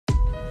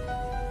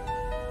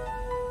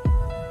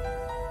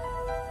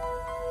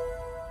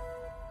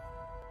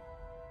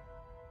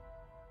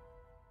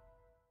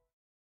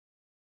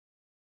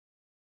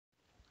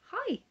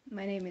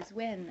my name is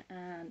Win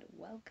and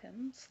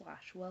welcome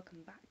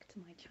back to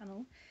my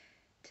channel.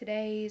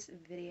 Today's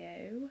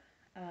video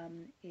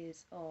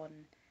is on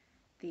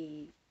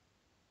the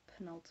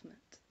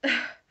penultimate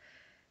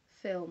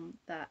film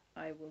that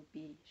I will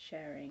be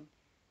sharing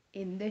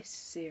in this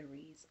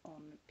series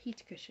on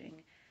Peter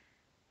Cushing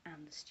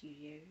and the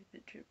studio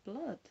that drew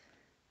blood,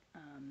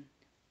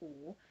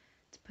 or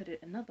to put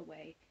it another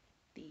way,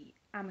 the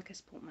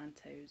Amicus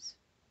portmanteaus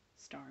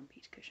starring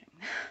Peter Cushing.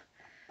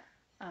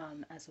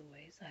 As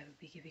always, I will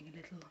be giving a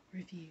little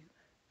review,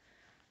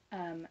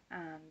 and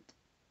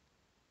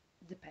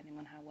depending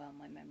on how well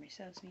my memory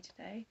serves me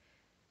today,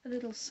 a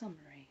little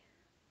summary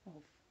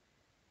of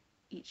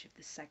each of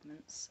the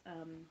segments.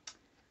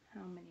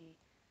 How many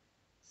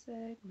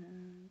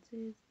segments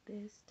is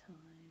this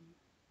time?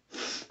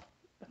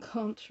 I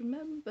can't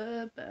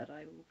remember, but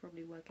I will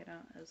probably work it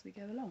out as we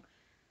go along.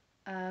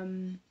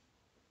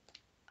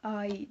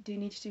 I do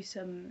need to do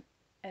some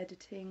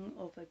editing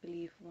of, I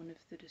believe, one of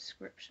the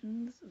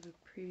descriptions of a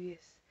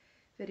previous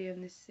video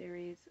in this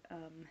series,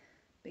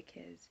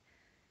 because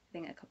I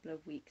think a couple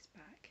of weeks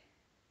back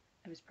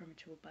I was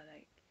premature by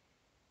like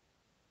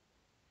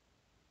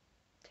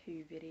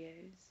 2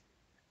 videos.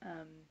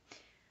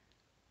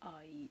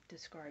 I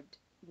described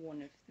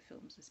one of the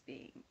films as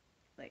being,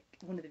 like,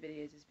 one of the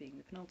videos as being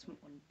the penultimate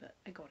one, but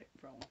I got it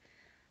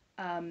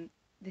wrong.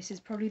 This is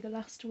probably the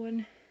last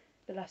one,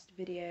 the last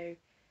video,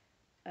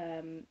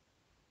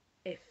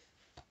 if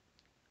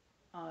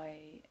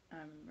I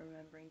am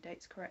remembering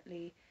dates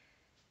correctly,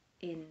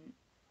 in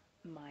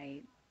my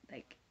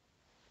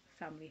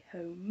family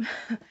home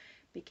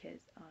because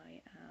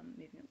I am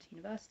moving up to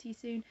university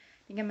soon.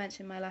 I think I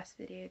mentioned in my last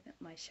video that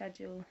my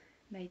schedule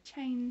may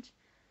change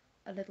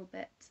a little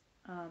bit,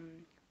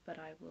 but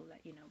I will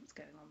let you know what's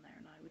going on there,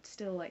 and I would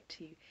still like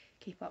to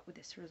keep up with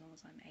this for as long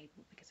as I'm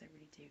able because I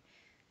really do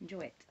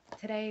enjoy it.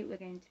 Today we're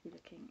going to be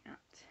looking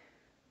at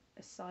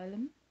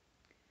Asylum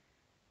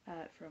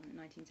from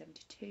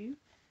 1972.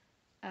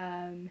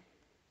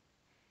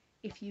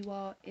 If you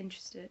are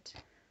interested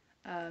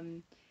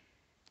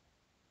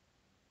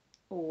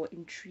or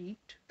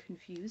intrigued,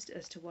 confused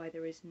as to why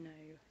there is no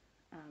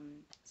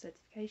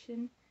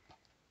certification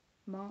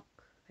mark,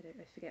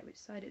 I forget which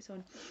side it's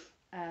on,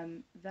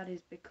 that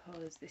is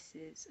because this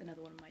is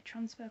another one of my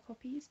transfer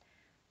copies.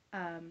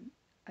 I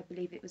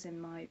believe it was in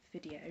my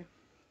video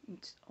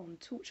on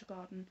Torture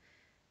Garden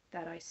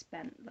that I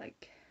spent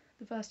like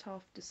the first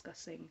half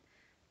discussing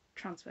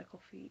transfer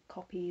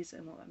copies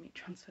and what that means.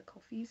 Transfer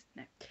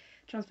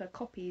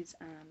copies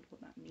and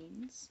what that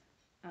means.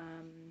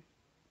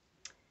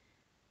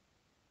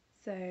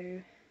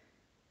 So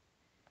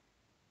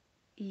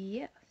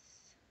yes,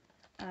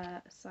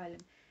 Asylum.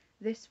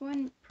 This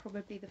one,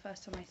 probably the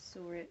first time I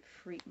saw it,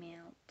 freaked me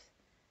out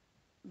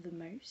the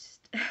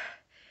most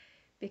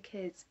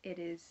because it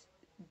is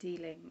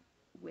dealing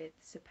with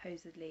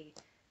supposedly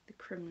the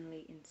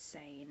criminally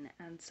insane,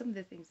 and some of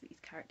the things that these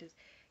characters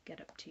get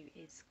up to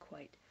is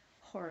quite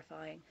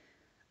horrifying.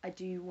 I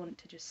do want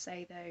to just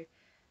say though,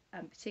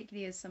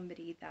 particularly as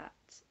somebody that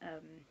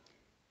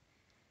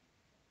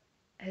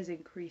has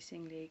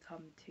increasingly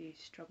come to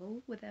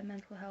struggle with their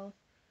mental health,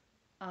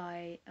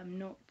 I am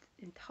not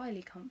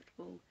entirely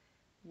comfortable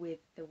with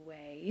the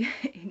way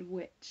in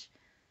which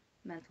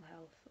mental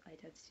health,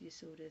 identity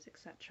disorders,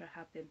 etc.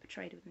 have been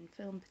portrayed within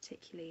film,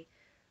 particularly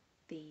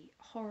the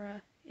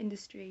horror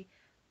industry.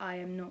 I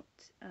am not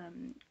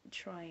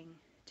trying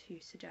to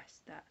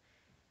suggest that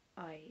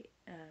I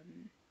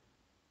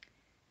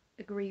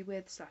agree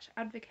with /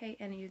 advocate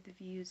any of the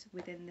views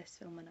within this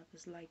film and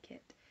others like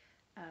it.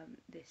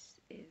 This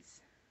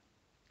is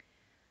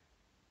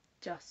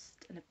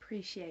just an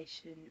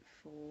appreciation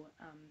for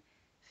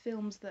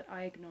films that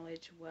I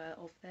acknowledge were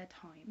of their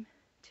time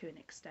to an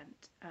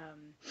extent,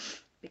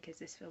 because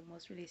this film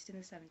was released in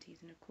the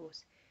 70s, and of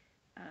course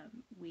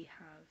we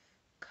have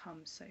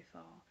come so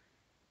far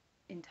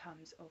in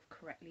terms of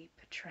correctly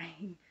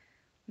portraying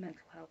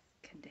mental health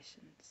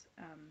conditions.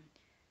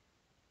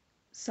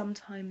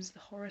 Sometimes the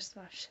horror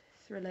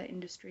 / thriller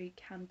industry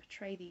can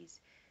portray these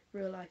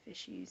real life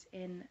issues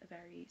in a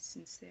very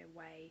sincere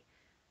way,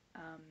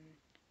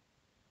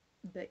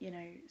 but you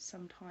know,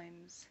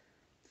 sometimes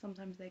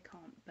they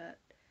can't, but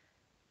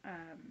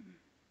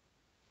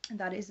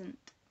that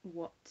isn't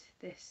what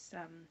this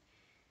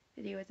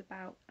video is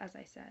about, as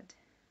I said,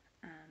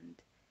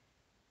 and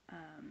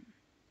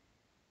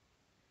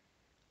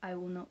I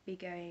will not be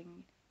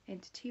going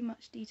into too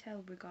much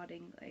detail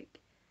regarding like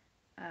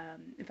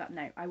in fact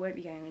no, I won't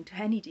be going into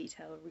any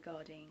detail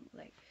regarding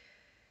like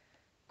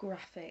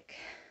graphic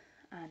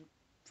and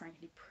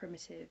frankly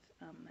primitive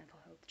mental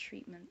health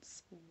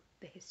treatments or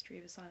the history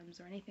of asylums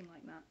or anything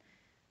like that.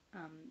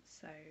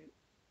 So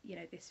you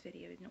know, this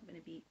video is not going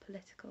to be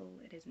political,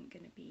 it isn't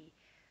going to be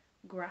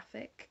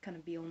graphic, kind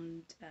of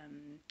beyond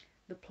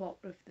the plot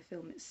of the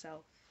film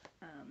itself,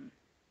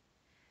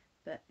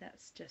 but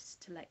that's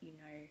just to let you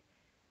know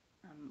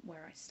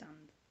where I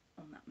stand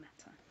on that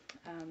matter.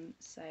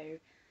 So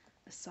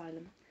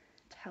Asylum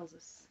tells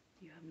us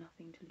you have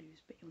nothing to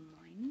lose but your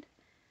mind.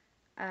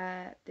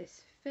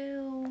 This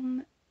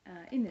film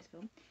in this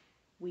film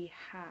we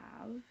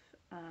have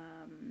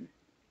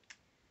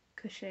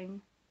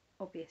Cushing,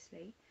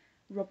 obviously,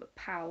 Robert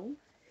Powell,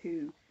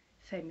 who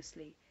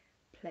famously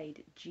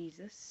played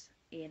Jesus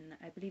in,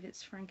 I believe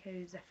it's Franco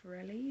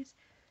Zeffirelli's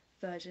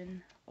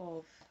version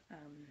of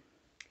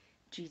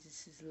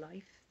Jesus'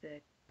 life,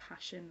 the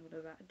Passion, all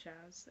of that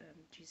jazz.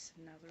 Jesus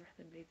of Nazareth,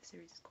 I believe the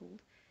series is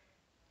called.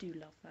 Do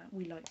love that.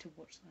 We like to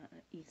watch that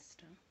at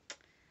Easter.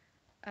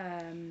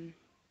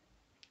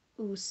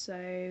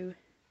 Also,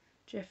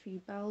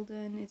 Jeffrey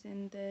Belden is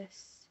in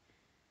this,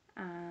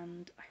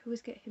 and I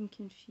always get him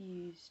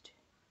confused.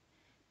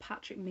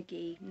 Patrick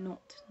McGee,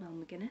 not Nell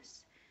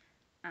McGuinness,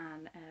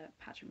 and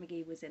Patrick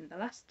McGee was in the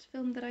last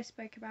film that I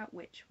spoke about,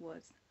 which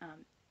was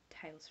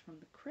Tales from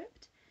the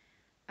Crypt,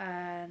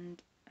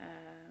 and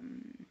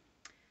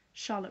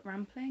Charlotte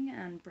Rampling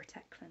and Britt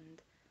Ekland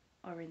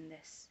are in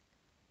this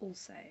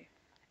also.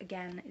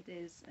 Again, it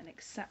is an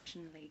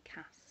exceptionally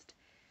cast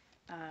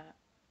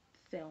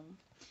film.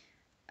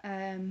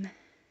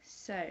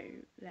 So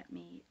let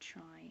me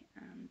try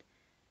and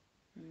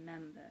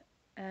remember.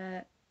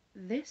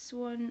 This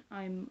one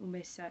I'm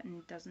almost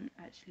certain doesn't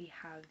actually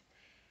have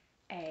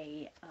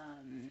a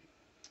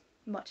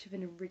much of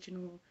an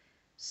original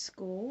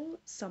score.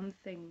 Some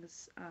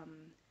things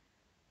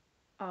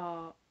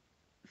are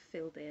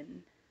filled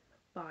in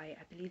by,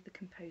 I believe the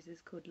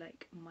composer's called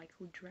like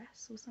Michael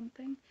Dress or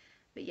something,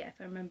 but yeah,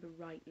 if I remember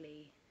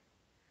rightly,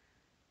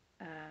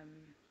 I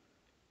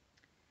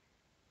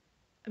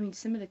mean,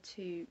 similar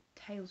to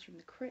Tales from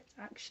the Crypt,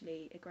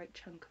 actually a great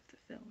chunk of the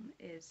film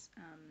is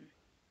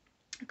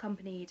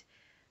accompanied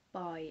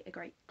by a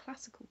great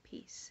classical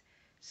piece.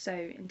 So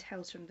in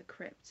Tales from the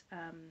Crypt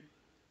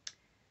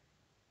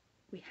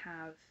we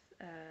have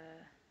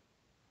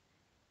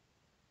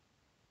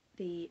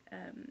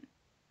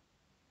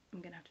I'm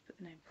going to have to put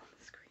the name on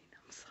the screen,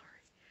 I'm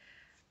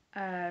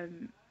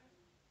sorry.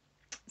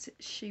 It's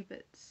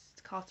Schubert's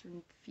Toccata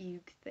and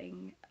Fugue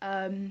thing.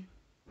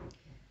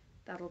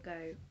 That'll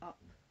go up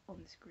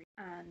on the screen.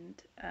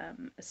 And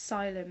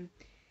Asylum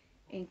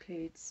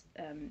includes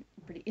a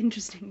pretty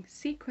interesting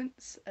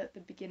sequence at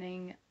the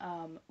beginning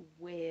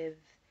with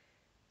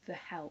the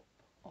help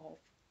of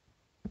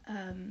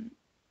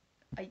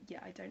I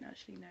don't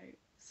actually know,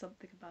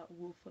 something about a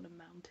wolf on a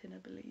mountain, I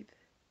believe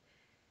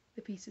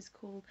the piece is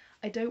called.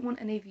 I don't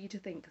want any of you to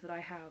think that I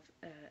have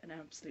an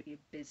absolutely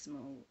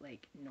abysmal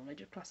like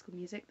knowledge of classical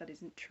music. That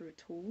isn't true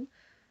at all.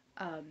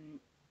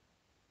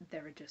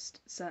 There are just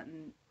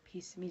certain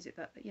pieces of music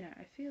that, you know,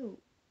 I feel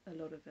a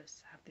lot of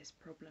us have this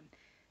problem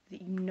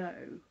that you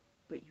know,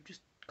 but you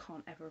just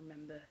can't ever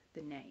remember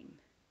the name,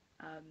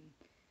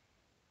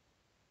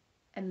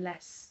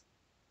 unless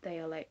they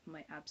are like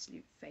my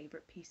absolute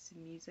favourite piece of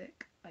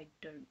music. I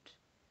don't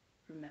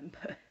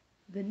remember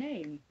the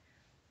name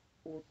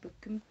or the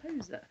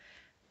composer,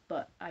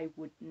 but I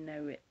would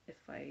know it if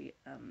I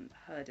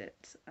heard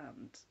it,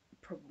 and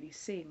probably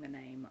seeing the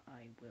name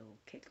I will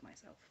kick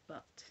myself,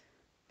 but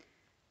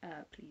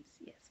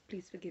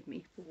please forgive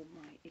me for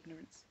my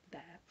ignorance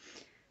there.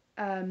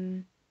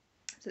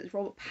 So it's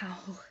Robert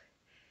Powell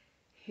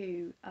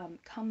who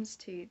comes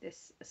to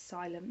this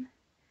asylum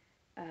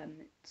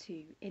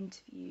to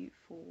interview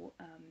for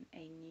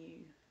a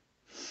new,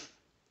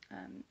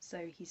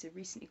 so he's a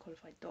recently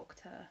qualified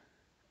doctor,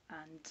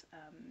 and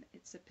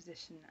it's a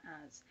position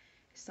as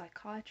a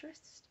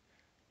psychiatrist,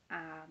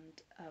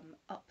 and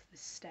up the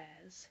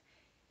stairs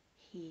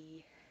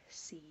he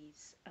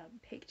sees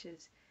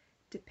pictures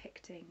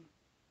depicting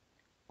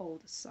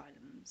old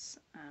asylums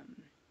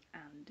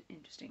and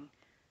interesting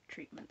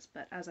treatments,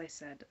 but as I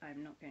said,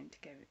 I'm not going to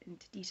go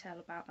into detail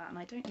about that, and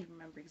I don't even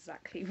remember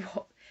exactly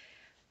what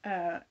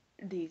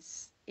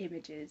these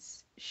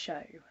images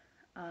show.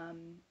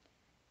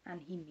 And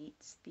he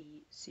meets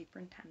the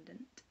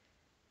superintendent.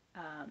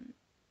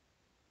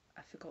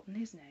 I've forgotten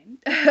his name.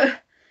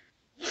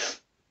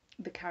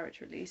 The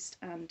character at least,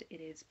 and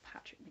it is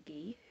Patrick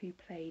McGee, who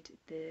played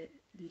the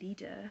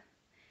leader,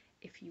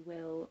 if you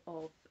will,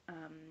 of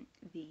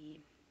the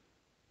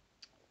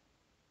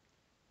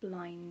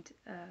blind,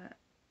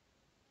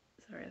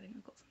 sorry, I think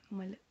I've got something on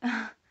my lip.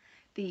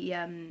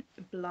 The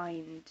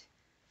blind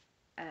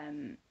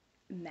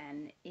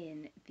men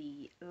in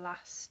the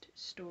last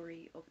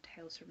story of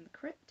Tales from the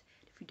Crypt.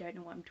 If you don't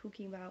know what I'm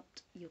talking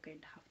about, you're going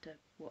to have to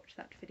watch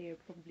that video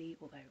probably,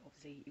 although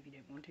obviously if you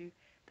don't want to,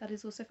 that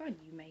is also fine.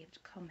 You may have to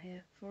come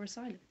here for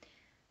Asylum.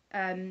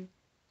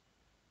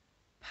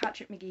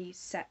 Patrick McGee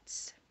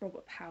sets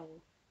Robert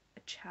Powell a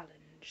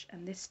challenge,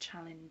 and this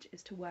challenge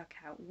is to work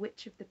out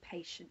which of the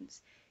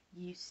patients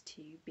used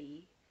to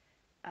be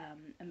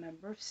a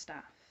member of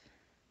staff,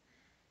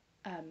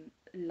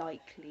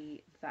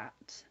 likely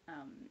that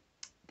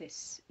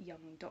this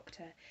young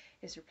doctor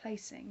is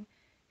replacing,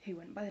 who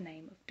went by the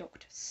name of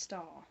Dr.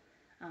 Starr.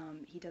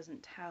 He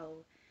doesn't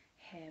tell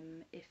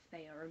him if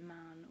they are a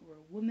man or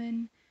a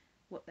woman,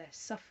 what they're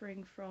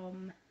suffering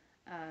from,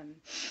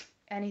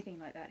 anything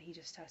like that. He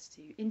just has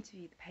to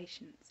interview the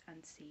patients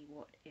and see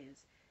what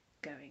is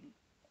going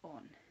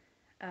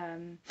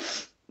on.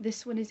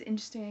 This one is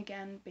interesting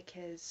again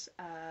because,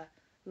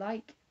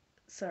 like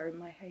sorry,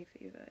 my hay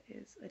fever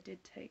is, I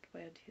did take my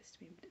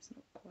antihistamine, but it's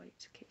not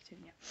quite kicked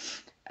in yet.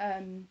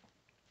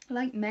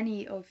 Like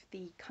many of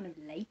the kind of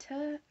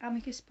later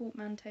Amicus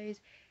portmanteaus,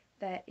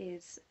 there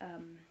is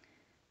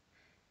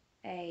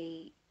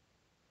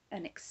an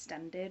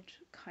extended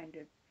kind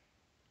of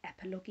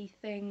epilogue-y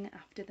thing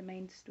after the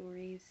main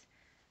stories,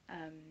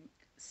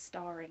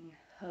 starring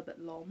Herbert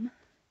Lom.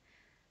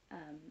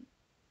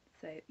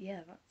 So yeah,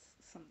 that's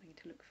something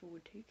to look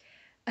forward to.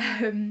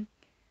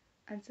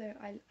 And so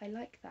I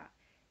like that.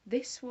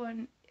 This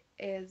one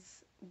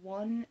is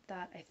one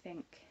that I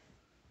think,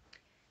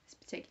 this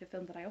particular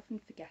film that I often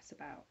forget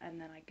about, and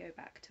then I go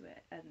back to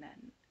it, and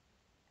then,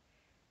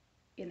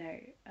 you know,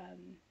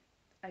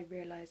 I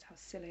realise how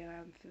silly I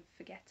am for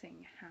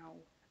forgetting how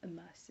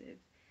immersive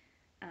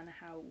and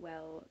how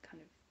well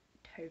kind of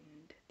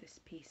toned this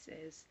piece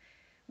is.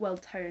 Well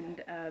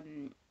toned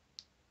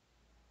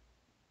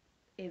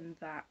in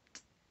that,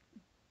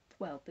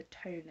 well, the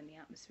tone and the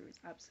atmosphere is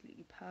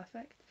absolutely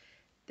perfect.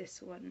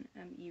 This one,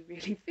 you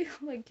really feel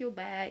like you're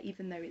there,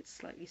 even though it's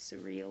slightly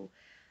surreal.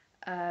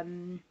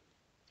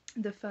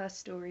 The first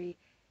story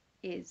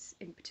is,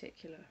 in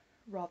particular,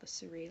 rather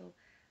surreal.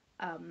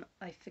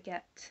 I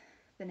forget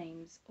the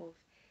names of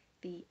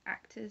the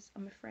actors,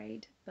 I'm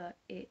afraid, but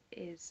it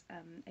is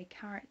a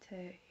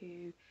character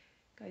who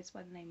goes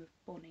by the name of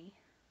Bonnie,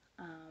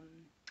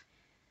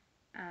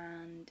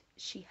 and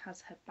she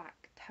has her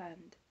back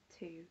turned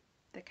to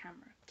the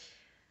camera,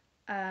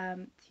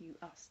 to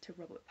us, to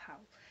Robert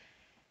Powell.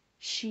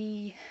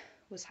 She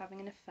was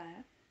having an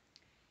affair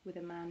with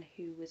a man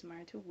who was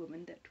married to a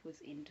woman that was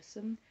into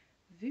some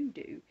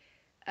voodoo.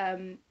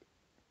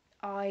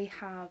 I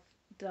have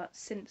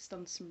since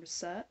done some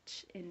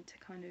research into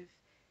kind of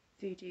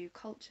voodoo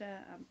culture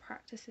and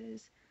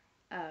practices,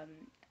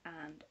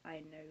 and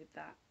I know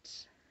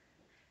that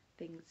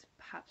things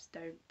perhaps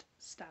don't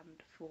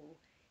stand for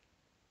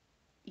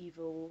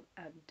evil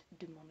and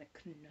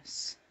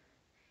demonicness,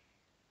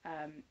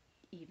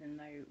 even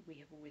though we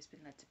have always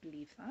been led to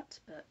believe that.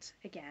 But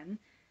again,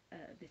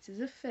 this is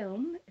a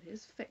film, it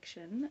is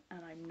fiction,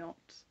 and I'm not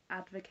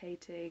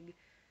advocating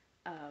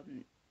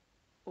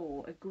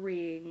or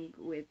agreeing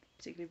with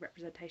particular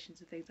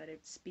representations of things. I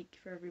don't speak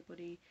for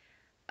everybody.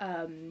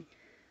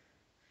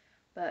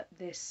 But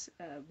this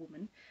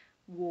woman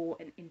wore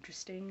an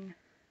interesting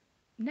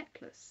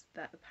necklace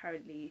that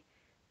apparently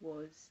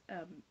was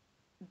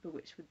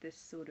bewitched with this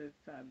sort of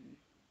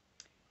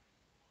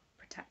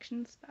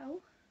protection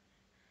spell.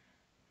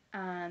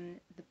 And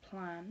the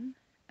plan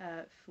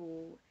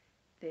for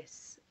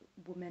this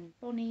woman,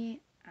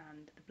 Bonnie,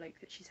 and the bloke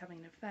that she's having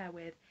an affair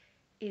with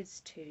is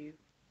to,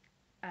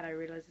 and I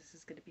realise this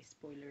is going to be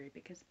spoilery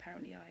because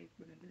apparently I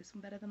remember this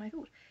one better than I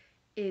thought,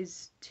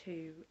 is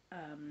to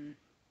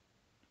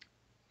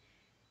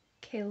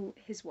kill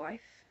his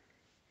wife,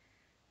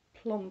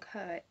 plonk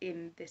her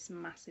in this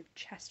massive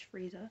chest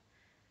freezer,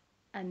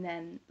 and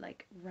then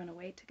like run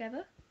away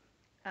together.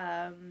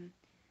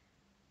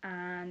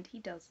 And he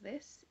does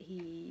this.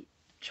 He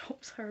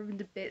chops her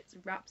into bits,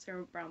 wraps her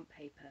in brown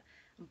paper,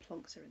 and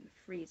plonks her in the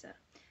freezer.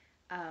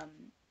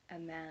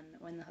 And then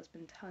when the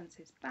husband turns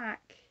his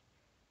back,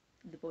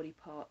 the body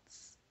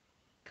parts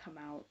come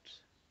out.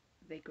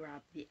 They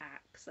grab the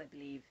axe, I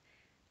believe,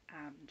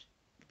 and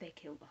they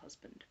kill the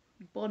husband.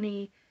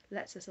 Bonnie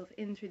lets herself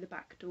in through the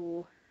back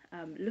door,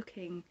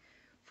 looking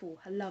for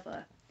her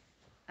lover,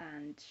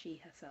 and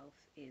she herself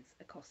is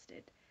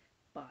accosted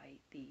by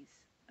these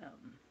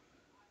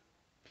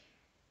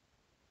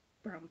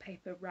brown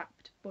paper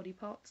wrapped body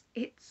parts.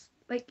 It's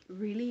like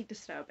really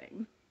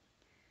disturbing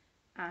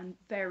and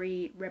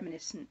very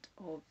reminiscent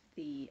of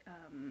the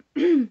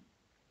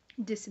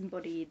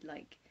disembodied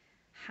like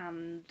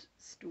hand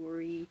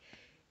story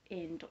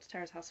in Dr.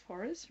 Terror's House of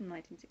Horrors from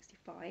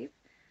 1965.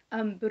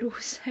 But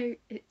also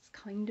it's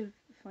kind of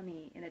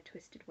funny in a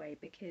twisted way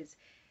because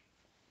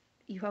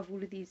you have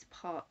all of these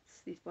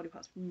parts, these body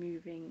parts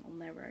moving on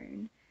their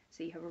own.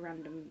 So you have a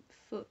random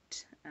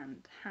foot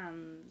and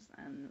hands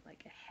and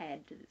like a head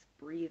that's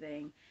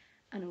breathing,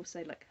 and also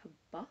like her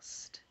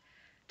bust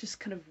just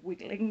kind of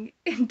wiggling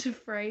into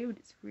frame.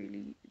 It's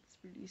really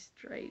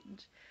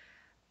strange.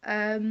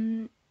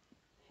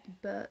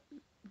 But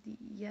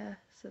yeah,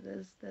 so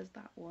there's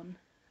that one.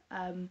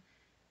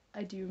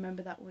 I do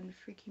remember that one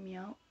freaking me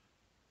out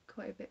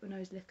quite a bit when I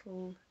was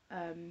little.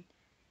 And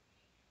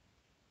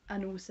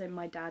also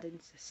my dad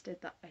insisted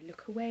that I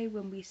look away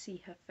when we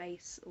see her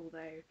face,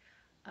 although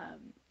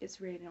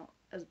it's really not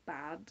as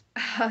bad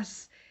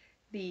as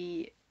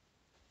the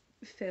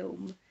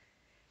film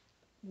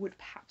would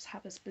perhaps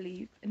have us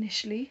believe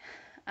initially.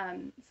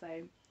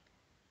 So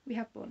we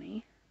have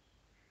Bonnie.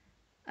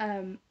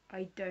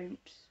 I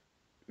don't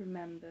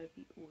remember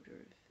the order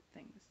of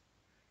things.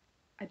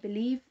 I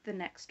believe the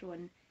next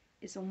one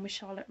is on with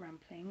Charlotte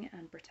Rampling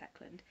and Britt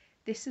Ekland.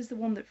 This is the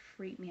one that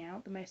freaked me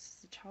out the most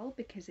as a child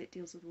because it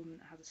deals with a woman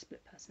that has a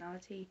split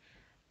personality.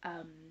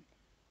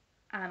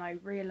 And I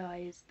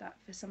realised that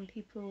for some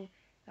people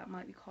that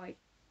might be quite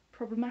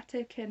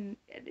problematic, and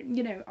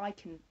you know, I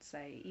can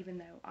say, even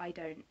though I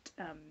don't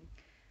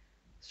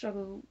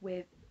struggle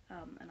with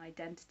an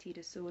identity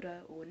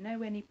disorder or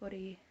know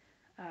anybody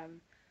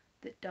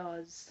that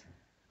does.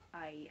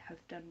 I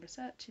have done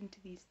research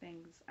into these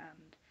things,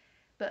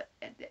 but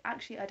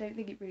actually I don't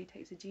think it really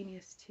takes a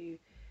genius to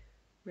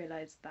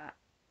realise that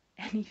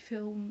any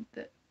film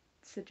that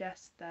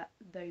suggests that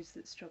those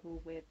that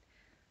struggle with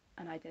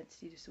an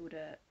identity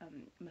disorder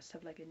must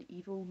have like an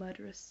evil,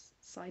 murderous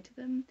side to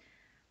them,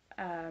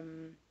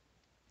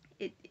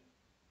 it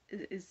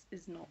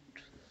is not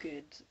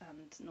good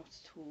and not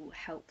at all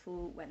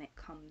helpful when it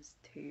comes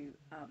to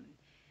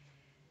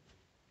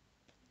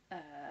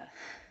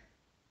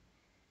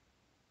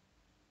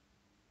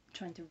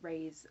trying to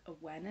raise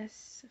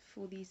awareness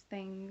for these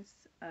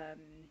things.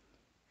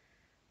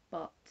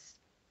 But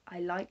I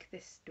like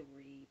this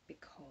story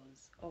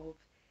because of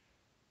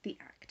the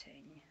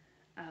acting.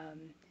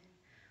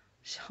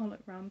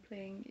 Charlotte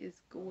Rampling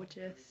is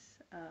gorgeous,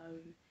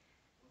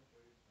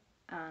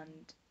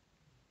 and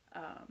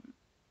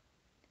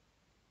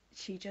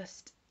she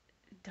just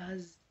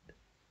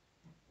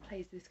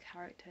plays this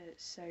character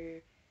so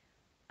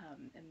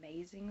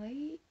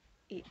amazingly.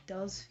 It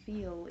does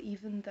feel,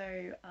 even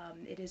though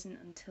it isn't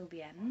until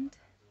the end,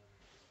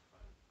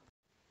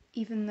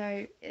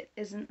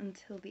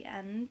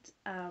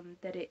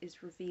 that it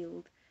is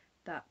revealed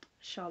that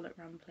Charlotte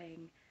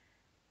Rampling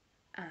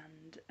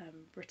and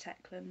Britt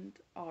Ekland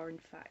are in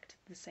fact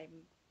the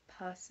same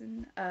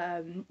person,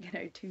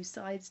 two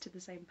sides to the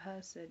same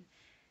person.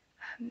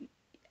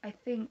 I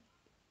think,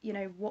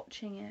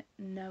 watching it,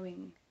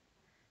 knowing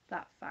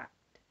that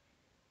fact,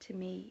 to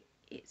me,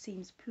 it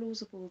seems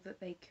plausible that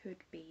they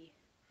could be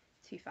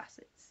two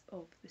facets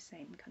of the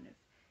same kind of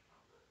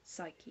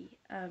psyche.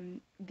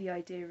 The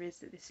idea is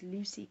that this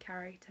Lucy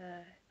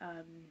character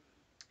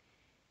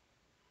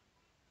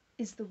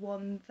is the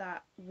one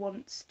that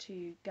wants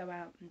to go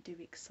out and do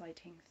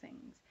exciting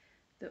things,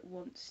 that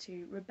wants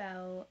to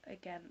rebel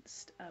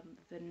against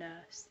the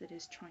nurse that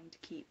is trying to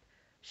keep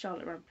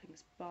Charlotte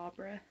Rampling's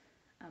Barbara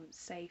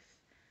safe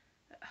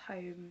at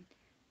home.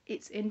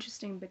 It's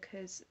interesting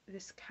because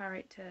this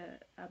character,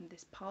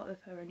 this part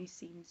of her, only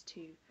seems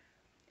to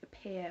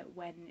appear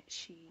when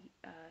she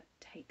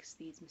takes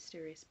these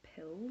mysterious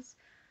pills.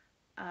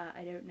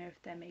 I don't know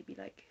if they're maybe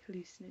like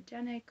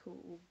hallucinogenic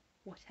or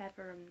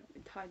whatever, I'm not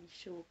entirely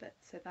sure, but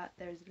so that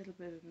there's a little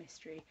bit of a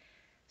mystery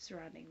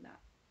surrounding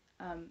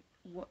that.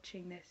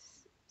 Watching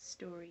this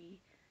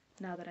story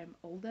now that I'm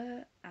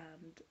older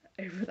and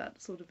over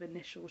that sort of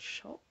initial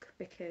shock,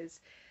 because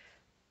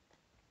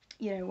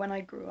when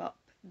I grew up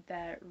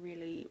there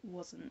really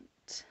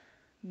wasn't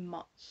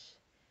much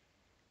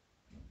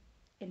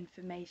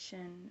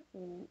information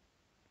or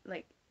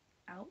like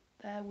out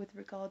there with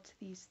regard to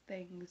these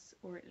things,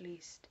 or at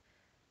least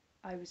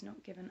I was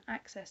not given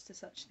access to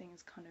such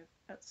things kind of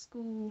at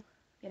school.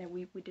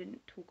 We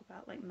didn't talk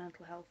about like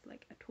mental health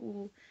like at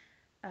all,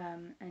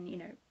 and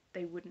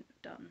they wouldn't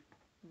have done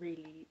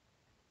really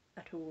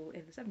at all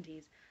in the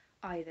 70s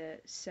either,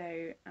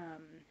 so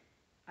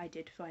I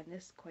did find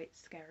this quite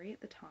scary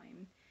at the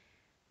time.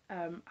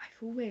 I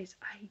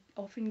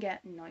often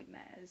get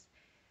nightmares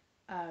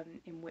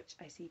in which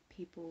I see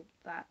people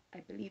that I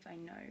believe I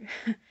know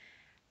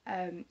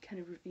kind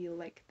of reveal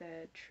like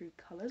their true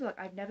colours. Like,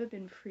 I've never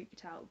been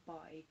freaked out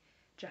by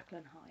Jekyll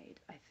and Hyde.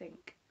 I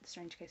think The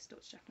Strange Case of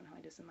Dr. Jekyll and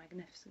Hyde is a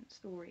magnificent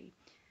story,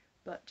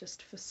 but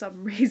just for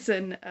some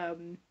reason I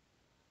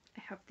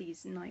have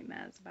these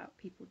nightmares about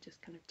people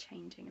just kind of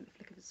changing in the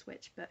flick of a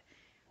switch, but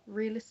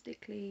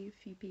realistically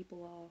few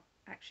people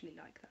are actually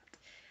like that.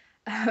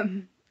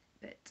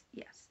 But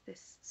yes,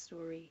 this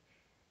story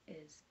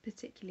is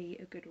particularly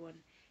a good one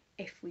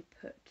if we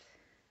put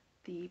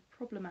the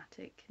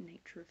problematic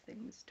nature of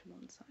things to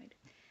one side.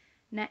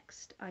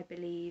 Next, I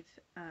believe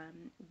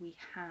we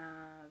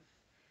have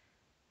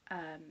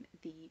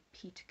the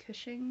Peter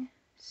Cushing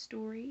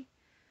story,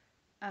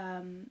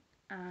 and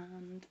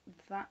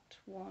that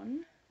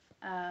one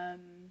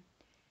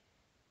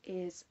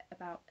is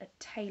about a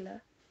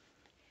tailor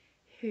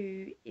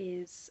who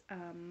is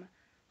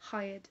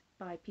hired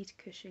by Peter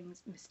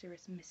Cushing's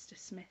mysterious Mr.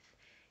 Smith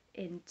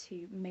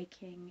into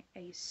making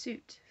a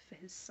suit for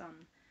his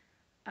son.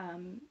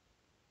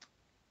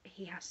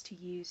 He has to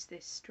use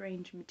this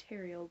strange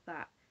material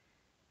that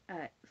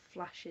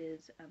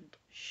flashes and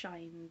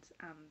shines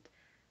and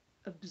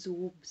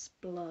absorbs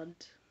blood,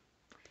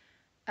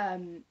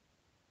 and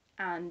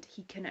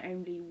he can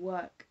only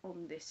work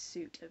on this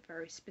suit at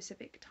very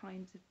specific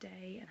times of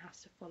day and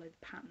has to follow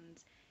the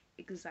patterns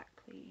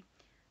exactly.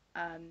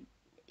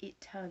 It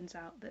turns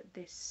out that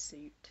this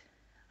suit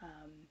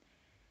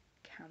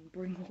can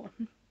bring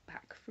one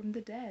back from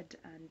the dead,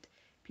 and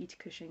Peter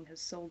Cushing has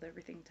sold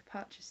everything to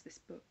purchase this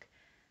book,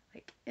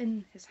 like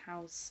in his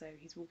house, so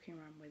he's walking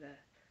around with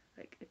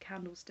a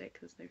candlestick,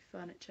 there's no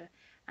furniture,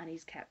 and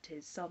he's kept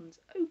his son's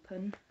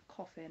open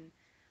coffin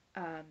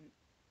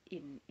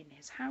in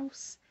his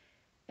house.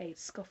 A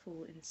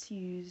scuffle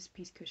ensues,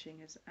 Peter Cushing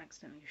is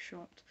accidentally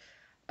shot,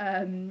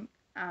 and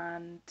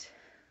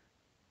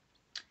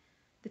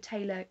the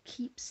tailor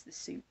keeps the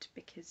suit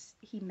because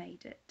he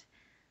made it,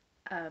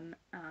 and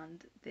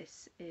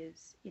this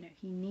is,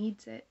 he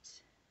needs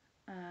it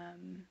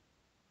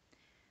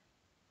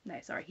no,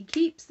 sorry, he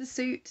keeps the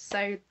suit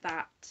so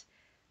that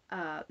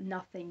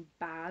nothing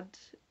bad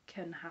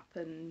can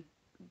happen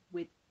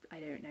with, I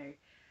don't know,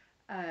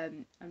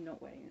 I'm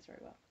not wording this very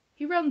well.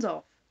 He runs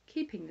off,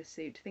 keeping the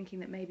suit, thinking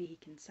that maybe he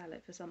can sell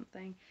it for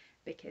something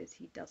because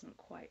he doesn't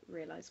quite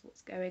realise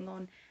what's going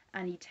on,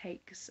 and he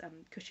takes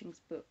Cushing's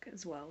book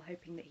as well,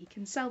 hoping that he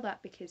can sell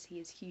that because he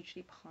is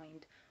hugely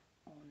behind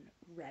on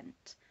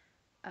rent.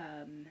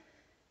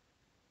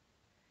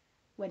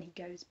 When he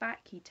goes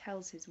back, he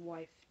tells his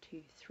wife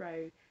to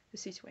throw the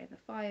suit away in the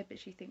fire, but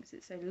she thinks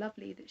it's so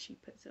lovely that she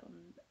puts it on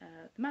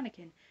the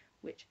mannequin,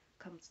 which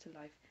comes to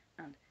life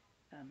and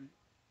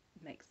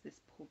makes this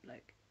poor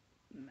bloke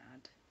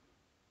mad.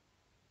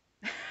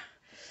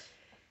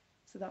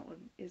 So that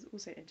one is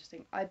also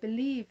interesting. I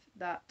believe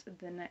that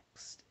the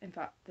next, in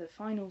fact, the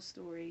final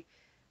story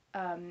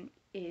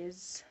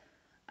is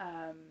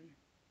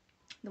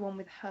the one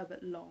with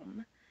Herbert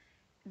Lom.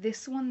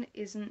 This one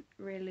isn't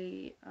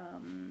really...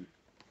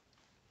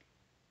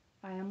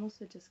 I am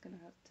also just going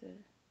to have to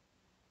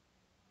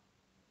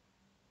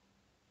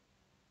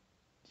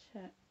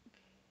check.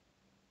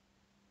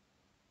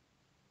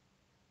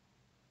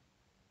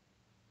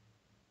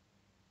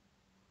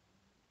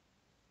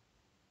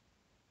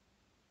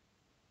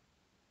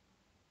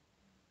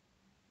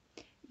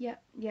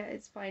 Yeah,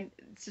 it's fine.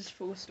 It's just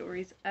 4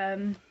 stories.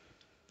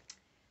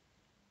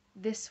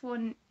 This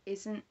one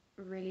isn't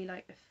really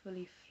like a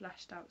fully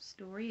fleshed out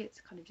story.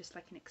 It's kind of just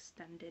like an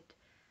extended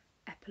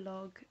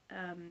epilogue.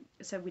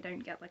 So we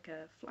don't get like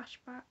a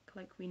flashback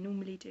like we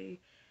normally do,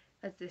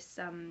 as this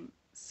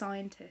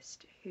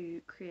scientist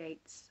who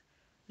creates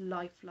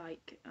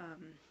lifelike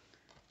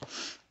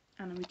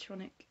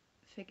animatronic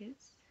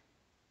figures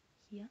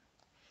here.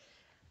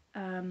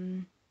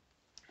 And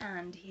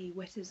he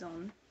witters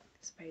on,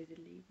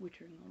 supposedly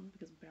wittering on,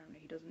 because apparently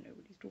he doesn't know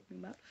what he's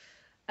talking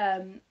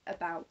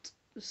about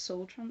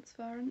soul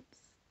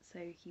transference. So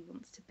he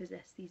wants to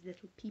possess these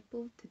little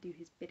people to do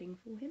his bidding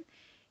for him.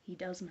 He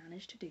does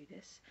manage to do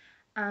this,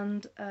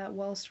 and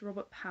whilst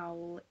Robert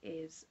Powell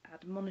is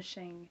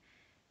admonishing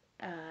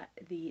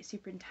the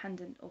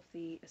superintendent of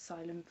the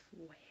asylum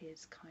for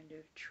his kind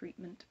of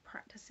treatment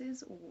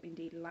practices, or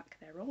indeed lack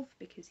thereof,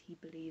 because he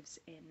believes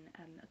in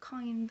a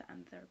kind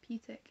and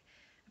therapeutic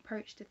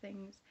approach to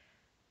things,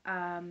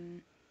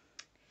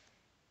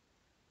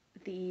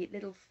 the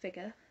little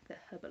figure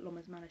that Herbert Lom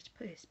has managed to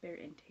put his spirit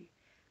into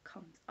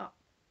comes up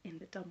in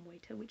the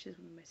dumbwaiter, which is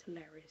one of the most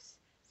hilarious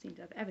scenes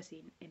I've ever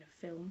seen in a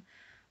film,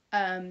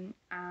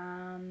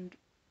 and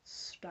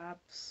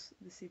stabs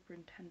the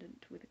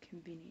superintendent with a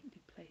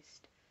conveniently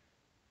placed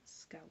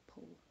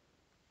scalpel.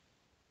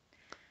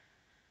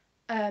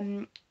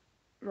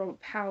 Robert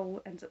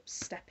Powell ends up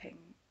stepping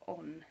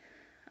on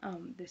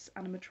this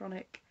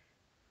animatronic,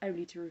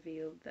 only to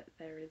reveal that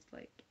there is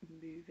like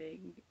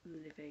moving,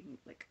 living,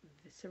 like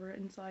viscera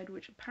inside,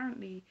 which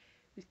apparently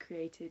was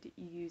created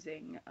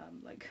using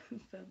like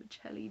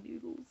vermicelli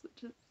noodles,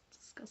 which is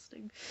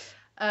disgusting.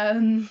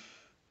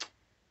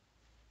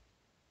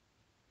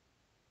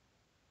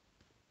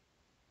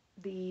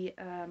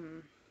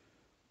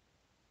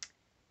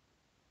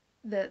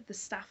 The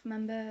staff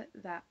member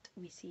that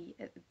we see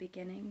at the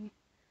beginning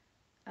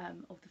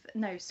of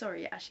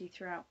the actually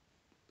throughout,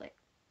 like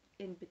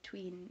in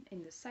between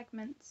in the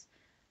segments,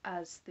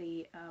 as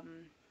the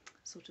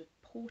sort of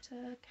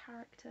porter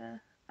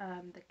character,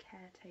 the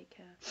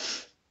caretaker,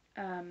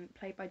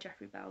 played by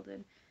Jeffrey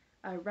Belden,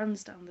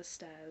 runs down the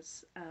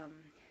stairs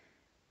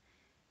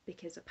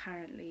because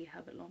apparently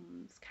Herbert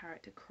Lom's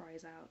character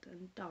cries out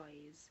and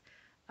dies,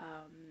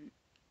 and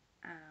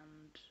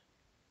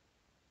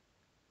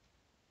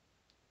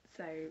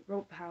so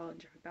Robert Powell and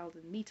Jeffrey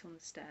Belden meet on the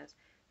stairs,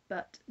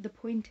 but the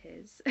point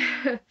is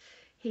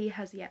he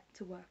has yet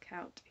to work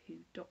out who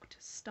Dr.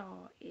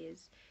 Starr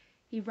is.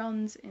 He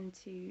runs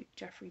into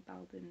Jeffrey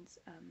Belden's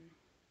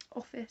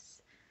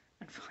office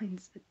and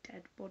finds a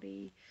dead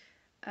body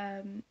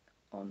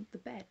on the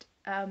bed,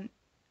 and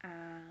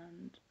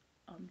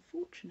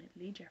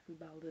unfortunately Jeffrey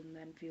Belden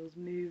then feels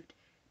moved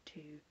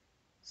to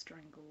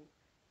strangle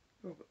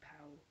Robert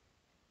Powell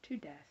to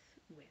death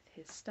with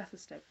his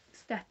stethoscope,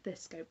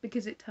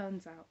 because it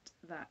turns out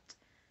that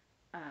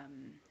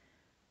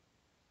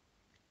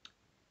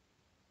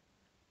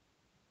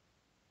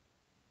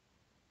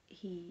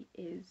he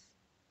is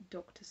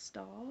Dr.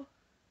 Starr,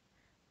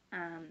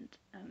 and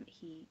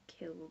he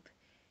killed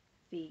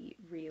the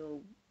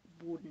real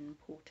warden,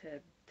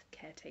 porter,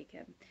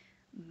 caretaker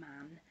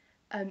man.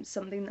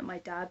 Something that my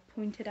dad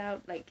pointed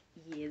out like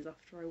years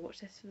after I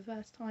watched this for the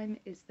first time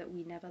is that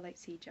we never like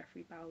see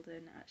Jeffrey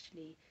Belden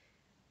actually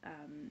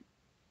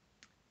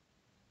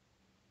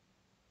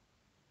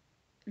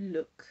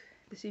look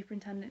the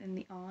superintendent in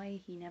the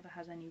eye. He never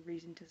has any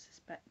reason to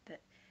suspect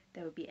that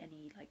there would be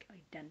any like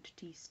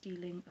identity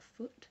stealing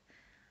afoot,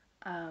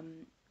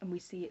 and we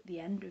see at the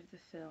end of the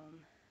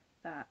film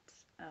that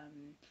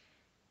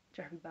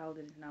Jeffrey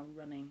Belden is now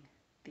running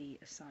the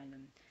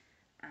asylum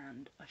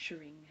and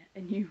ushering a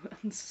new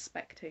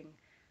unsuspecting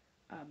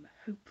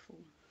hopeful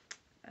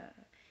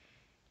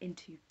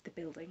into the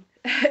building,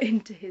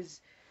 into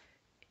his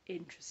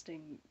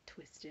interesting,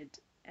 twisted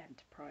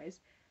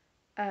enterprise.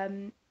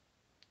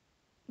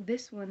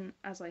 This one,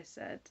 as I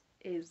said,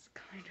 is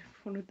kind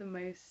of one of the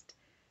most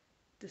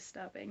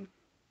disturbing,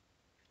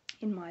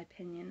 in my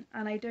opinion,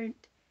 and I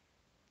don't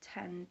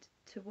tend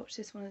to watch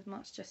this one as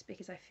much just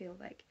because I feel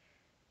like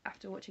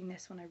after watching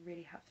this one I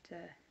really have to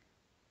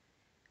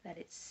let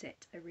it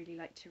sit. I really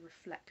like to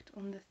reflect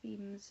on the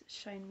themes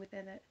shown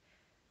within it.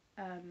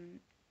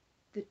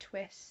 The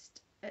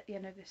twist at the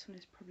end of this one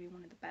is probably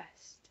one of the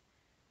best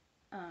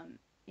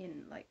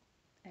in like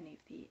any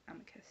of the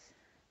Amicus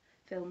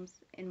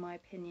films, in my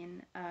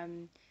opinion.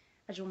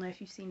 As you'll know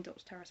if you've seen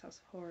Dr. Terror's House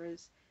of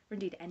Horrors, or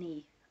indeed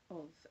any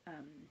of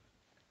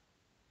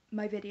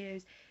my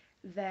videos,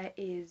 there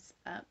is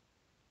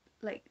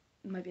like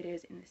my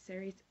videos in this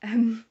series,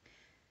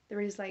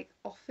 there is like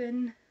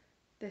often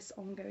this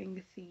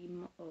ongoing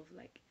theme of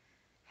like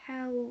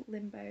hell,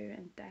 limbo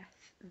and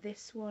death.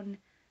 This one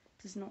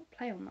does not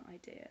play on that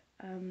idea.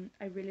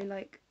 I really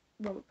like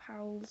Robert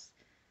Powell's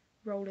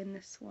role in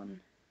this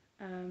one,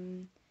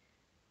 and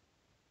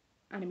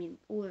I mean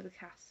all of the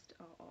cast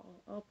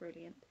are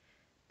brilliant,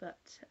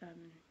 but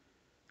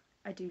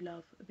I do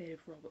love a bit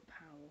of Robert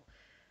Powell.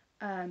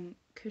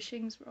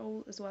 Cushing's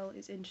role as well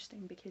is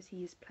interesting because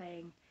he is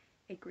playing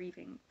a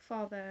grieving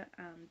father,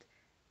 and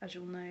as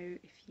you'll know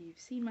if you've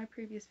seen my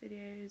previous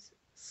videos,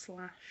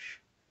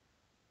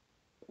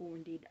 or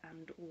indeed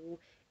or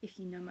if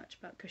you know much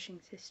about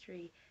Cushing's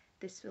history,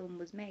 this film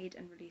was made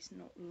and released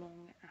not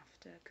long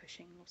after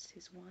Cushing lost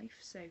his wife,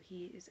 so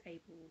he is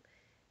able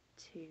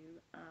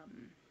to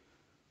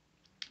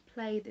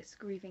play this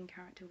grieving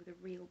character with a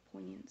real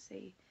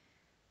poignancy,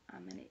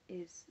 and it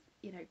is,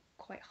 you know,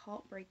 quite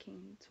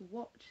heartbreaking to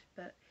watch,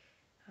 but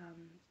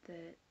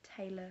the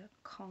tailor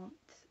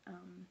can't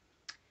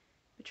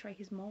betray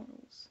his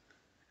morals.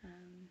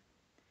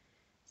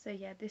 So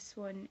yeah, this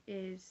one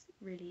is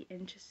really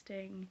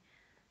interesting,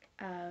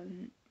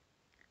 and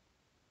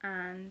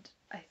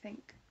I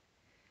think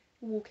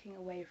walking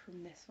away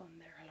from this one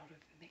there are a lot of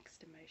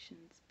mixed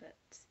emotions, but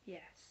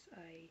yes,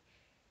 I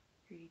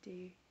really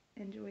do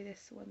enjoy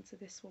this one, so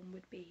this one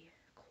would be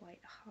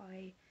quite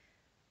high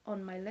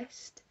on my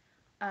list.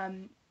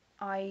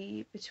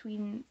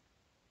 Between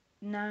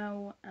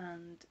now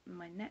and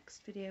my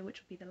next video,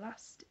 which will be the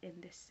last in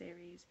this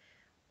series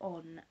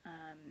on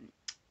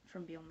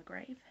From Beyond the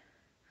Grave,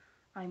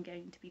 I'm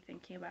going to be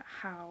thinking about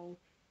how,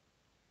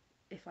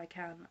 if I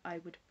can, I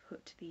would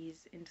put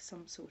these into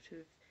some sort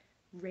of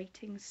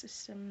rating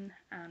system,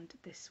 and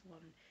this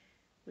one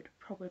would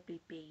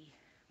probably be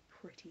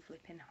pretty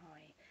flippin'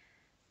 high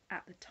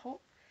at the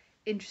top.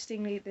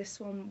 Interestingly, this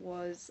one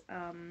was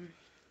one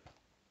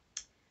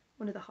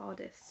of the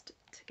hardest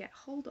to get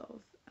hold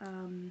of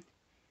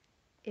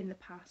in the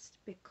past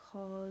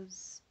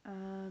because,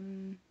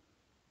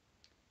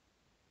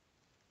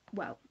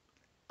 well,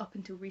 up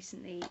until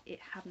recently it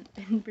hadn't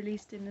been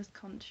released in this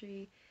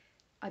country.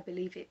 I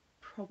believe it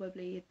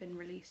probably had been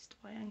released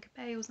by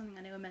Amicus or something.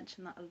 I know I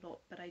mention that a lot,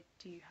 but I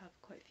do have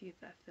quite a few of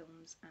their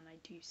films, and I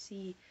do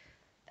see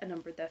a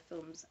number of their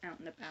films out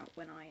and about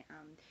when I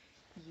am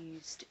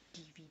used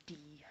DVD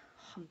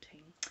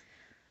hunting.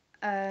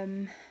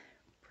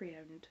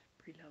 Pre-owned,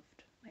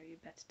 pre-loved, maybe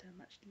a better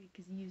term actually,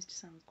 because used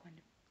sounds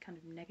kind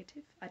of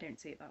negative. I don't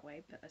see it that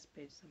way, but I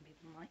suppose some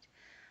people might.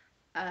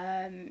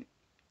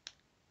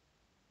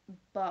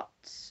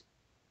 But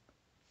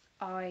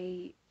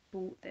I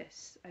bought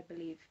this, I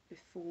believe,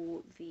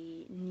 before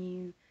the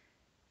new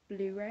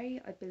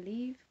Blu-ray, I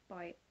believe,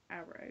 by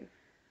Arrow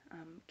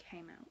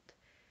came out.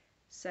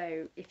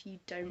 So if you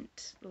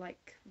don't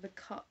like the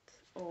cut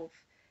of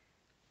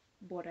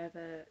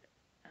whatever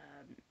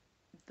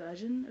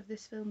version of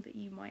this film that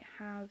you might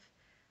have,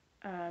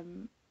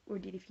 or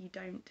indeed if you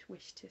don't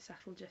wish to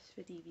settle just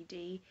for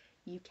DVD,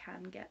 you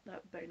can get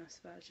that bonus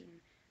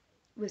version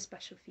with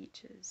special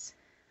features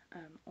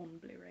on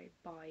Blu-ray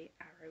by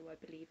Arrow, I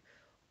believe.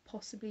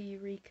 Possibly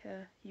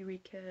Eureka.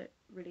 Eureka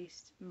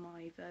released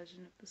my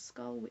version of The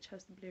Skull, which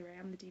has the Blu-ray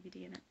and the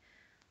DVD in it.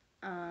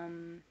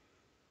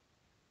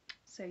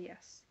 So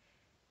yes,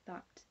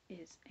 that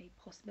is a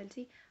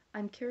possibility.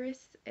 I'm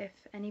curious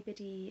if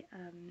anybody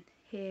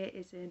here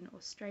is in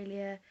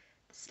Australia,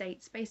 the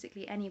States,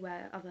 basically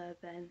anywhere other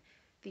than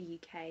the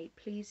UK.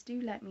 Please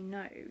do let me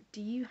know.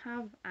 Do you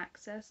have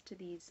access to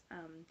these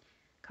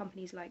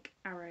companies like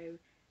Arrow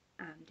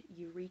and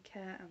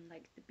Eureka and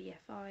like the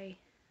BFI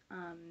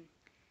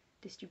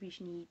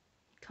distribution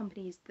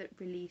companies that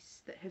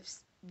have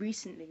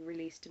recently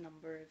released a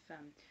number of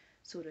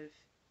sort of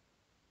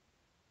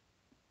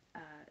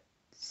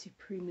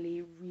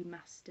supremely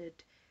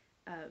remastered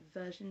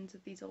versions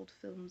of these old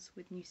films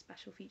with new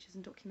special features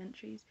and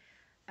documentaries,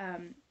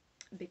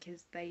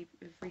 because they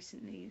have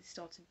recently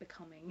started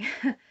becoming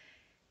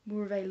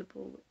more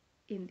available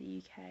in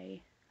the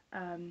UK.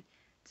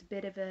 It's a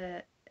bit of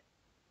an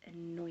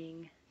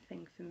annoying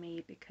thing for me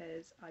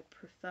because I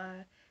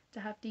prefer to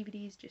have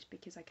DVDs just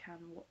because I can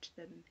watch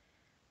them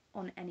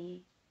on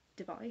any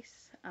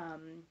device,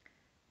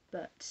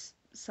 but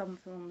some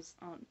films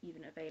aren't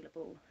even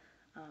available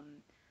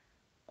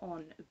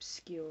on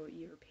obscure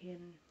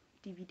European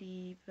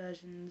DVD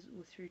versions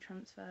or through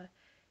transfer.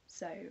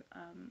 So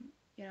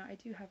you know, I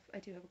do have a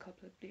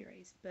couple of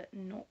Blu-rays, but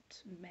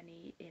not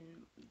many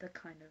in the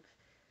kind of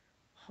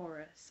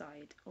horror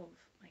side of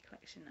my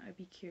collection. I'd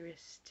be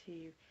curious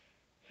to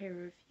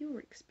hear of your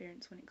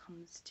experience when it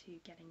comes to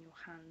getting your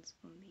hands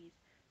on these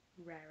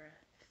rarer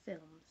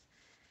films.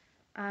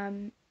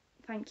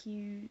 Thank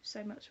you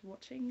so much for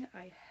watching.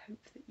 I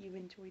hope that you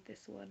enjoyed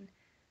this one,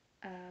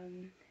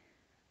 and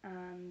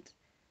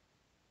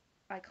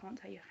I can't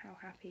tell you how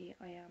happy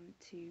I am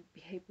to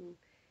be able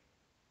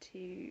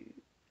to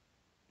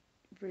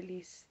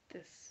release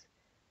this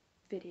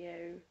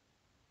video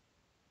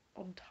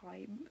on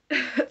time.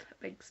 That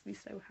makes me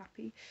so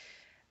happy.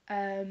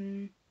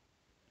 As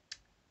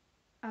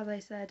I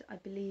said, I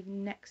believe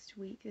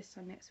this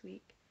time next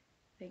week,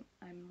 I think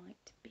I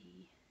might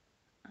be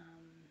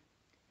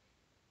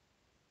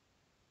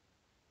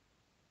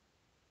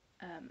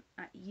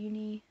at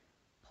uni,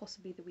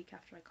 possibly the week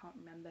after, I can't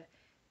remember,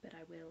 but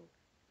I will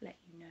let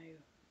you know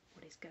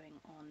what is going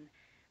on.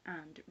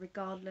 And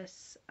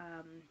regardless,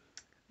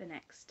 the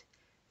next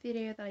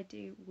video that I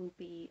do will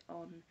be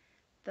on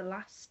the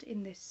last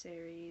in this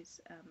series,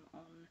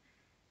 on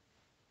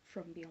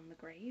From Beyond the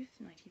Grave,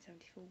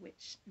 1974,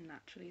 which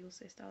naturally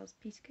also stars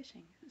Peter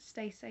Cushing.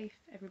 Stay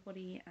safe,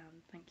 everybody,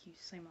 and thank you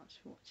so much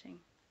for watching.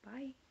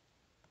 Bye!